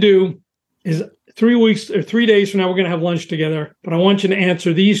like you to do is 3 weeks or 3 days from now, we're going to have lunch together, but I want you to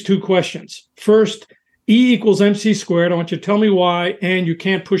answer these 2 questions. First, E equals MC squared. I want you to tell me why, and you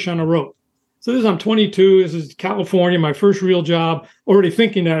can't push on a rope. So I'm 22. This is California, my first real job, already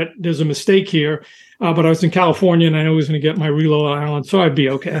thinking that there's a mistake here, but I was in California and I knew I was going to get my reload allowance, so I'd be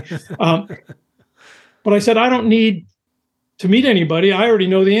okay. But I said, I don't need to meet anybody. I already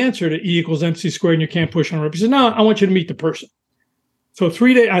know the answer to E equals MC squared and you can't push on a rope. He said, no, I want you to meet the person. So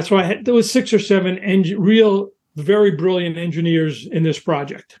 3 days, so there was 6 or 7 real, very brilliant engineers in this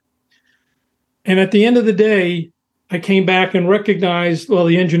project. And at the end of the day, I came back and recognized, well,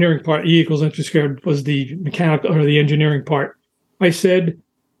 the engineering part, E equals MC squared, was the mechanical or the engineering part. I said,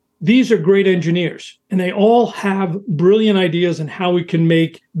 these are great engineers, and they all have brilliant ideas on how we can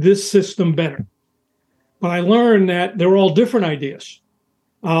make this system better. But I learned that they're all different ideas.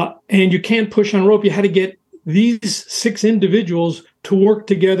 And you can't push on a rope. You had to get these 6 individuals to work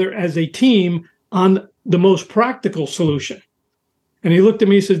together as a team on the most practical solution. And he looked at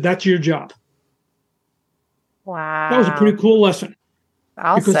me and said, that's your job. Wow. That was a pretty cool lesson.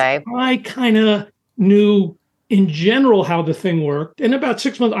 I'll say. I kind of knew in general how the thing worked. In about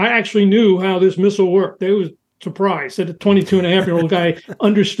 6 months, I actually knew how this missile worked. They was surprised that a 22-and-a-half-year-old guy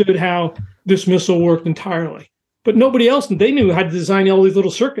understood how this missile worked entirely. But nobody else, they knew how to design all these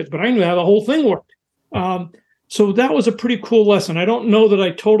little circuits, but I knew how the whole thing worked. So that was a pretty cool lesson. I don't know that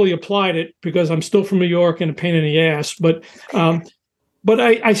I totally applied it because I'm still from New York and a pain in the ass, but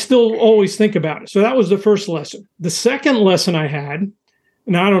I still always think about it. So that was the first lesson. The second lesson I had,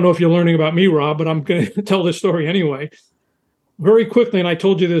 now I don't know if you're learning about me, Rob, but I'm going to tell this story anyway. very quickly, and I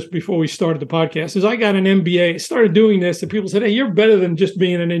told you this before we started the podcast, is I got an MBA. I started doing this, and people said, hey, you're better than just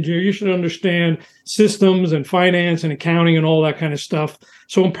being an engineer. You should understand systems and finance and accounting and all that kind of stuff.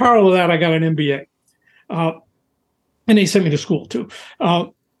 So in parallel to that, I got an MBA. And they sent me to school too.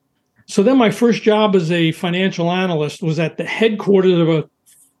 So then my first job as a financial analyst was at the headquarters of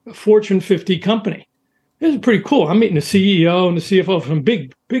a Fortune 50 company. It was pretty cool. I'm meeting the CEO and the CFO of some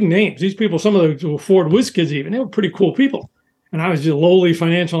big names. These people, some of them were Ford Whiz kids even. They were pretty cool people. And I was just a lowly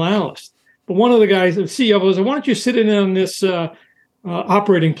financial analyst. But one of the guys, the CEO, was, why don't you sit in on this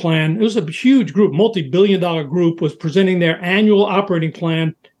operating plan? It was a huge group, multi-billion-dollar group, was presenting their annual operating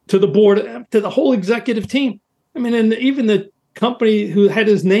plan to the board, to the whole executive team. I mean, and even the company who had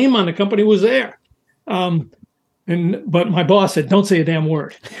his name on the company was there. But my boss said, don't say a damn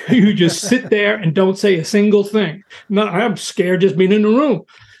word. You just sit there and don't say a single thing. No, I'm scared just being in the room.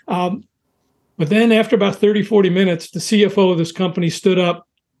 But then after about 30, 40 minutes, the CFO of this company stood up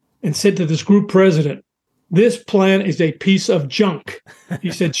and said to this group president, this plan is a piece of junk. He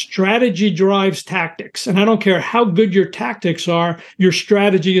said, strategy drives tactics. And I don't care how good your tactics are, your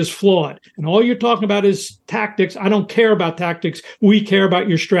strategy is flawed. And all you're talking about is tactics. I don't care about tactics. We care about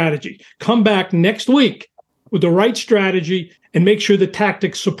your strategy. Come back next week with the right strategy and make sure the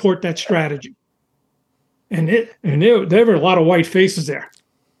tactics support that strategy. And there were a lot of white faces there.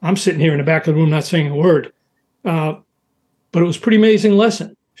 I'm sitting here in the back of the room not saying a word. But it was a pretty amazing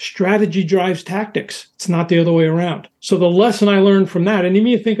lesson. Strategy drives tactics. It's not the other way around. So the lesson I learned from that, and even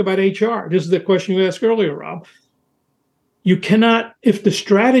you think about HR, this is the question you asked earlier, Rob. You cannot, if the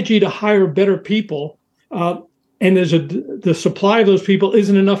strategy to hire better people and the supply of those people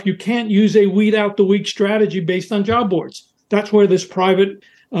isn't enough, you can't use a weed out the weak strategy based on job boards. That's where this private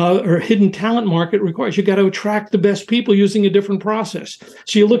or hidden talent market requires. You got to attract the best people using a different process.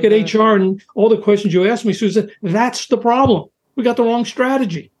 So you look at HR and all the questions you asked me, Susan, that's the problem. We got the wrong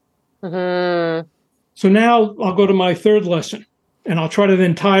strategy. Mm-hmm. So now I'll go to my third lesson, and I'll try to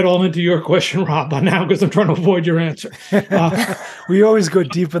then tie it all into your question, Rob, by now, because I'm trying to avoid your answer. We always go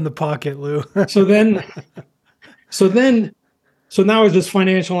deep in the pocket, Lou. So now it's this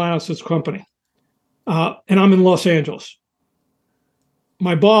financial analysis company, and I'm in Los Angeles.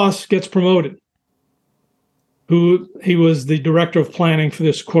 My boss gets promoted. He was the director of planning for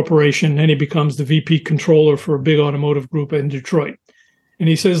this corporation, and he becomes the VP controller for a big automotive group in Detroit. And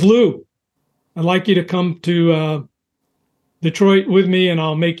he says, Lou, I'd like you to come to Detroit with me, and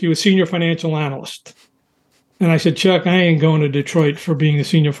I'll make you a senior financial analyst. And I said, Chuck, I ain't going to Detroit for being a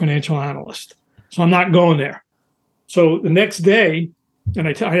senior financial analyst. So I'm not going there. So the next day, and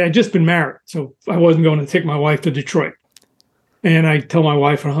I had just been married, so I wasn't going to take my wife to Detroit. And I tell my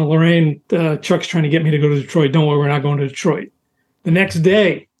wife, Lorraine, Chuck's trying to get me to go to Detroit. Don't worry, we're not going to Detroit. The next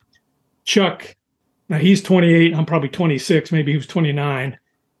day, Chuck, now he's 28, I'm probably 26, maybe he was 29,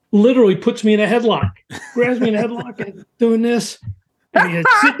 literally puts me in a headlock, grabs me in a headlock and doing this. And he said,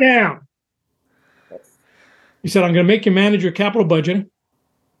 sit down. He said, I'm going to make you manage your capital budgeting.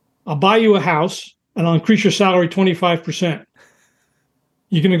 I'll buy you a house, and I'll increase your salary 25%.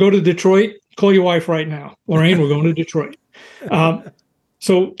 You're going to go to Detroit? Call your wife right now. Lorraine, we're going to Detroit.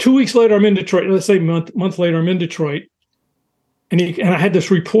 So 2 weeks later, I'm in Detroit. Let's say a month later, I'm in Detroit. And I had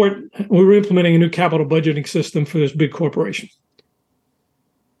this report. We were implementing a new capital budgeting system for this big corporation.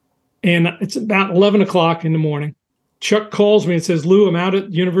 And it's about 11 o'clock in the morning. Chuck calls me and says, Lou, I'm out at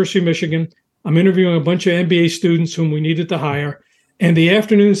the University of Michigan. I'm interviewing a bunch of MBA students whom we needed to hire. And the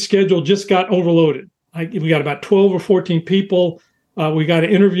afternoon schedule just got overloaded. We got about 12 or 14 people. We got to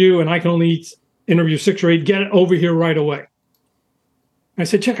interview, and I can only interview 6 or 8. Get it over here right away. I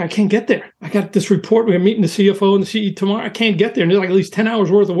said, Chuck, I can't get there. I got this report. We're meeting the CFO and the CEO tomorrow. I can't get there. And there's like at least 10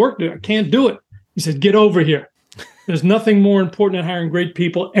 hours worth of work to do. I can't do it. He said, get over here. There's nothing more important than hiring great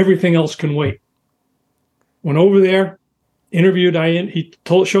people. Everything else can wait. Went over there, interviewed. He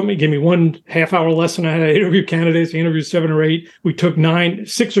showed me, gave me 1.5 hour lesson. I had to interview candidates. I interviewed 7 or 8. We took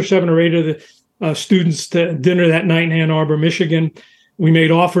 6 or 7 or 8 of the students to dinner that night in Ann Arbor, Michigan. We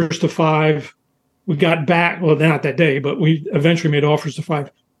made offers to 5. We got back, well, not that day, but we eventually made offers to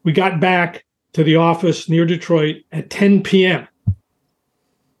 5. We got back to the office near Detroit at 10 p.m.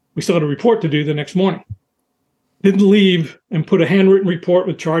 We still had a report to do the next morning. Didn't leave and put a handwritten report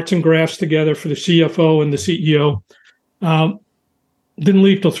with charts and graphs together for the CFO and the CEO. Didn't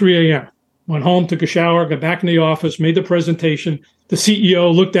leave till 3 a.m. Went home, took a shower, got back in the office, made the presentation. The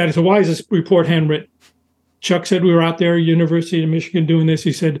CEO looked at it and said, why is this report handwritten? Chuck said, we were out there at University of Michigan doing this.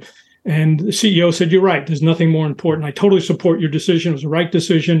 He said, and the CEO said, you're right. There's nothing more important. I totally support your decision. It was the right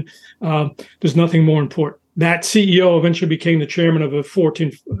decision. There's nothing more important. That CEO eventually became the chairman of a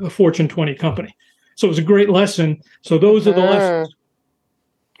Fortune 20 company. So it was a great lesson. So those are the lessons.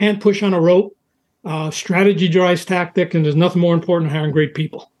 Can't push on a rope. Strategy drives tactic, and there's nothing more important than hiring great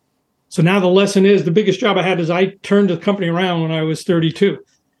people. So now the lesson is, the biggest job I had is I turned the company around when I was 32.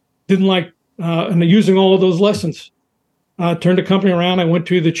 Didn't like and using all of those lessons. Turned the company around. I went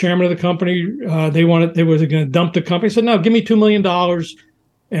to the chairman of the company. They were going to dump the company. I said, no, give me $2 million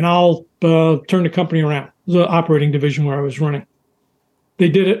and I'll turn the company around. It was an operating division where I was running. They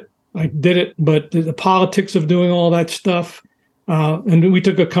did it. I did it. But the politics of doing all that stuff, and we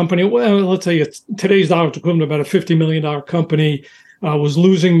took a company, well, let's say it's today's dollars equivalent, about a $50 million company, was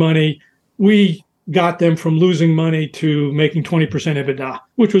losing money. We got them from losing money to making 20% EBITDA,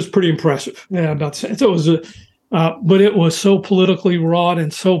 which was pretty impressive. Yeah, so it was but it was so politically wrought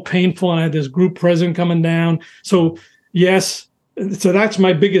and so painful. And I had this group president coming down. So yes, so that's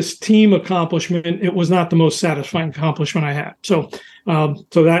my biggest team accomplishment. It was not the most satisfying accomplishment I had. So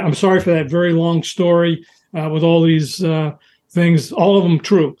that I'm sorry for that very long story with all these things, all of them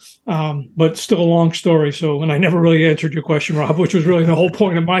true, but still a long story. So, and I never really answered your question, Rob, which was really the whole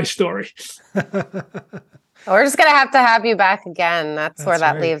point of my story. We're just going to have you back again. That's where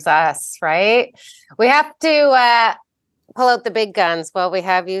that leaves us, right? We have to pull out the big guns while we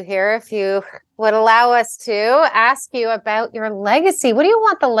have you here. If you would allow us to ask you about your legacy. What do you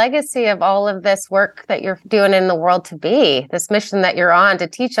want the legacy of all of this work that you're doing in the world to be? This mission that you're on to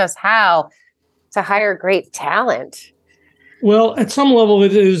teach us how to hire great talent? Well, at some level,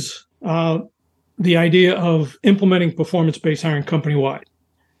 it is the idea of implementing performance-based hiring company-wide.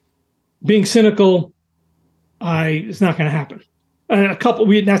 Being cynical, it's not going to happen.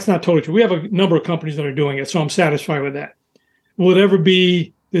 That's not totally true. We have a number of companies that are doing it, so I'm satisfied with that. Will it ever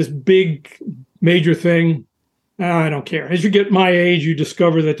be this big, major thing? I don't care. As you get my age, you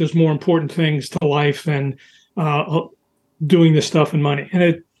discover that there's more important things to life than doing this stuff and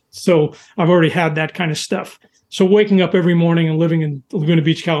money. So I've already had that kind of stuff. So waking up every morning and living in Laguna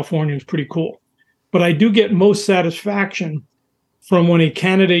Beach, California is pretty cool. But I do get most satisfaction from when a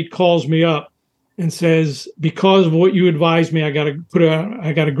candidate calls me up and says, because of what you advised me, I got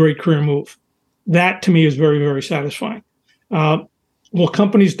a great career move. That to me is very, very satisfying. Will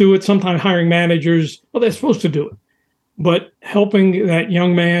companies do it? Sometimes hiring managers, well, they're supposed to do it. But helping that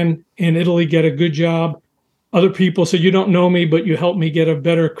young man in Italy get a good job, other people say, you don't know me, but you helped me get a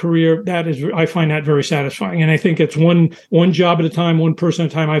better career. I find that very satisfying. And I think it's one job at a time, one person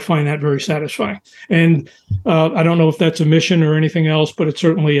at a time. I find that very satisfying. And I don't know if that's a mission or anything else, but it's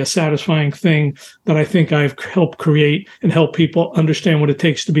certainly a satisfying thing that I think I've helped create and help people understand what it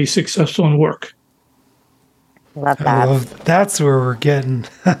takes to be successful in work. Love that. That's where we're getting.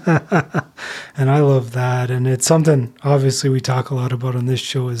 And I love that. And it's something, obviously, we talk a lot about on this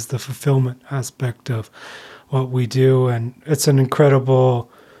show is the fulfillment aspect of what we do. And it's an incredible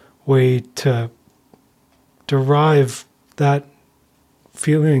way to derive that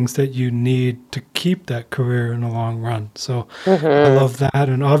feelings that you need to keep that career in the long run. So I love that.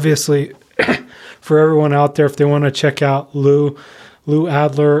 And obviously, for everyone out there, if they want to check out Lou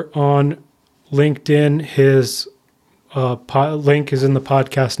Adler on LinkedIn, his link is in the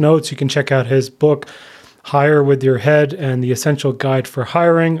podcast notes. You can check out his book, Hire with Your Head and the Essential Guide for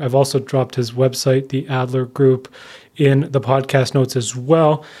Hiring. I've also dropped his website, the Adler Group, in the podcast notes as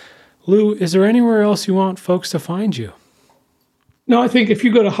well. Lou, is there anywhere else you want folks to find you? No, I think if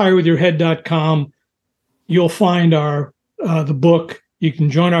you go to hirewithyourhead.com, you'll find the book. You can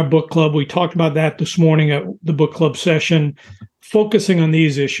join our book club. We talked about that this morning at the book club session, focusing on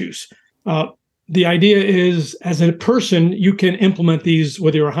these issues. The idea is, as a person, you can implement these,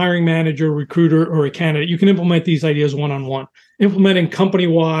 whether you're a hiring manager, recruiter, or a candidate, you can implement these ideas one-on-one. Implementing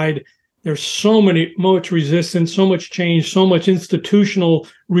company-wide, there's much resistance, so much change, so much institutional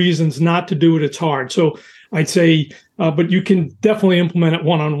reasons not to do it. It's hard. So I'd say, but you can definitely implement it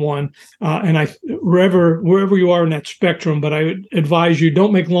one-on-one. And wherever you are in that spectrum, but I would advise you,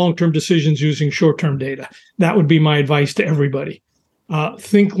 don't make long-term decisions using short-term data. That would be my advice to everybody.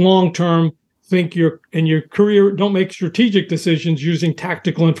 Think long-term. Think in your career, don't make strategic decisions using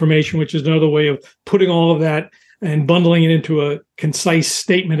tactical information, which is another way of putting all of that and bundling it into a concise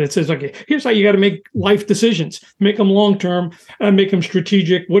statement. It says, okay, here's how you got to make life decisions. Make them long-term, make them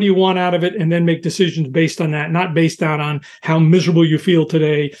strategic. What do you want out of it? And then make decisions based on that, not based out on how miserable you feel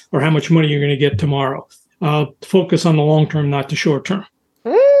today or how much money you're going to get tomorrow. Focus on the long-term, not the short-term.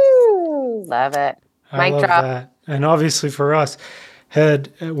 Love it. Mic drop. That. And obviously for us,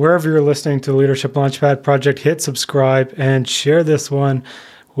 wherever you're listening to the Leadership Launchpad Project, hit subscribe and share this one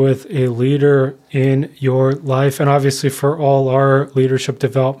with a leader in your life. And obviously for all our leadership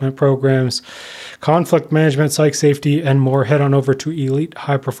development programs, conflict management, psych safety, and more, head on over to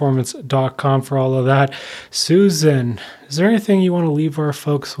elitehighperformance.com for all of that. Susan, is there anything you want to leave our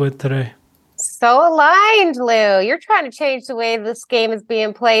folks with today? So aligned, Lou. You're trying to change the way this game is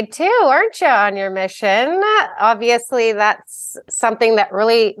being played too, aren't you, on your mission? Obviously, that's something that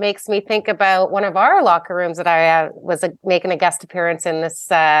really makes me think about one of our locker rooms that I was making a guest appearance in this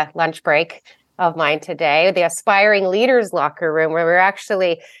lunch break of mine today, the Aspiring Leaders Locker Room, where we're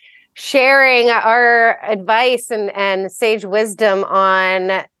actually sharing our advice and sage wisdom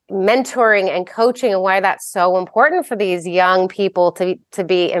on mentoring and coaching and why that's so important for these young people to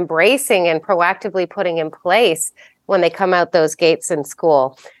be embracing and proactively putting in place when they come out those gates in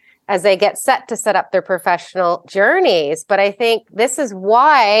school as they get set up their professional journeys. But I think this is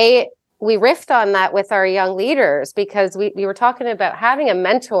why we riffed on that with our young leaders, because we were talking about having a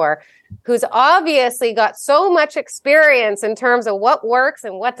mentor who's obviously got so much experience in terms of what works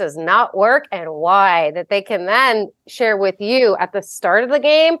and what does not work and why, that they can then share with you at the start of the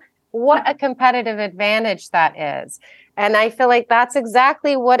game what a competitive advantage that is. And I feel like that's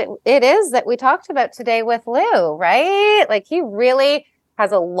exactly what it is that we talked about today with Lou, right? Like, he really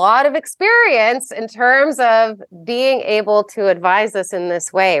has a lot of experience in terms of being able to advise us in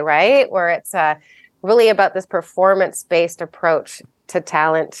this way, right? Where it's really about this performance-based approach to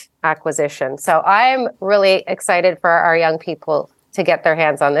talent acquisition. So I'm really excited for our young people to get their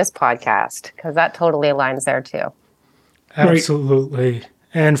hands on this podcast, because that totally aligns there too. Absolutely.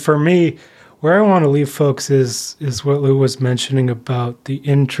 And for me, where I want to leave folks is what Lou was mentioning about the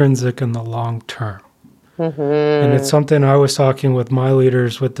intrinsic and the long term. Mm-hmm. And it's something I was talking with my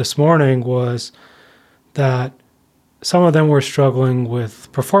leaders with this morning, was that some of them were struggling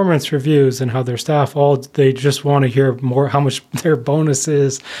with performance reviews and how their staff, they just want to hear more, how much their bonus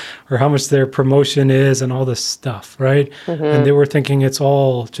is or how much their promotion is and all this stuff, right? Mm-hmm. And they were thinking it's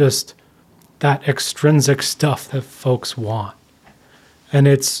all just that extrinsic stuff that folks want. And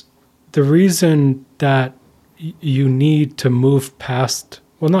it's the reason that you need to move past,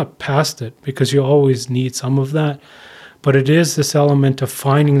 well, not past it, because you always need some of that, but it is this element of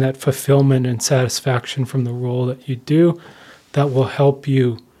finding that fulfillment and satisfaction from the role that you do that will help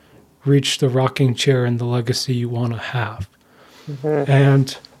you reach the rocking chair and the legacy you want to have. Mm-hmm.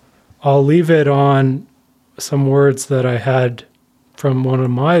 And I'll leave it on some words that I had from one of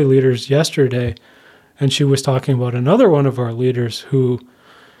my leaders yesterday. And she was talking about another one of our leaders who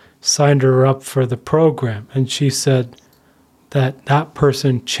signed her up for the program. And she said that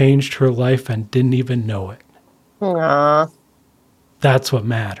person changed her life and didn't even know it. Aww. That's what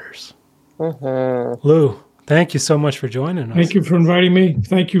matters. Mm-hmm. Lou, thank you so much for joining us. Thank you for inviting me.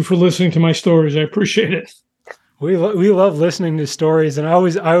 Thank you for listening to my stories. I appreciate it. We love listening to stories, and I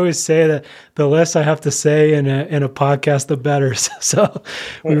always say that the less I have to say in a podcast, the better. So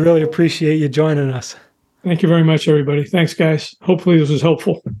we really appreciate you joining us. Thank you very much, everybody. Thanks, guys. Hopefully this was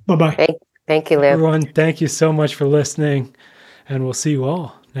helpful. Bye-bye. Thank you, Lou. Everyone, thank you so much for listening, and we'll see you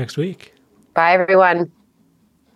all next week. Bye, everyone.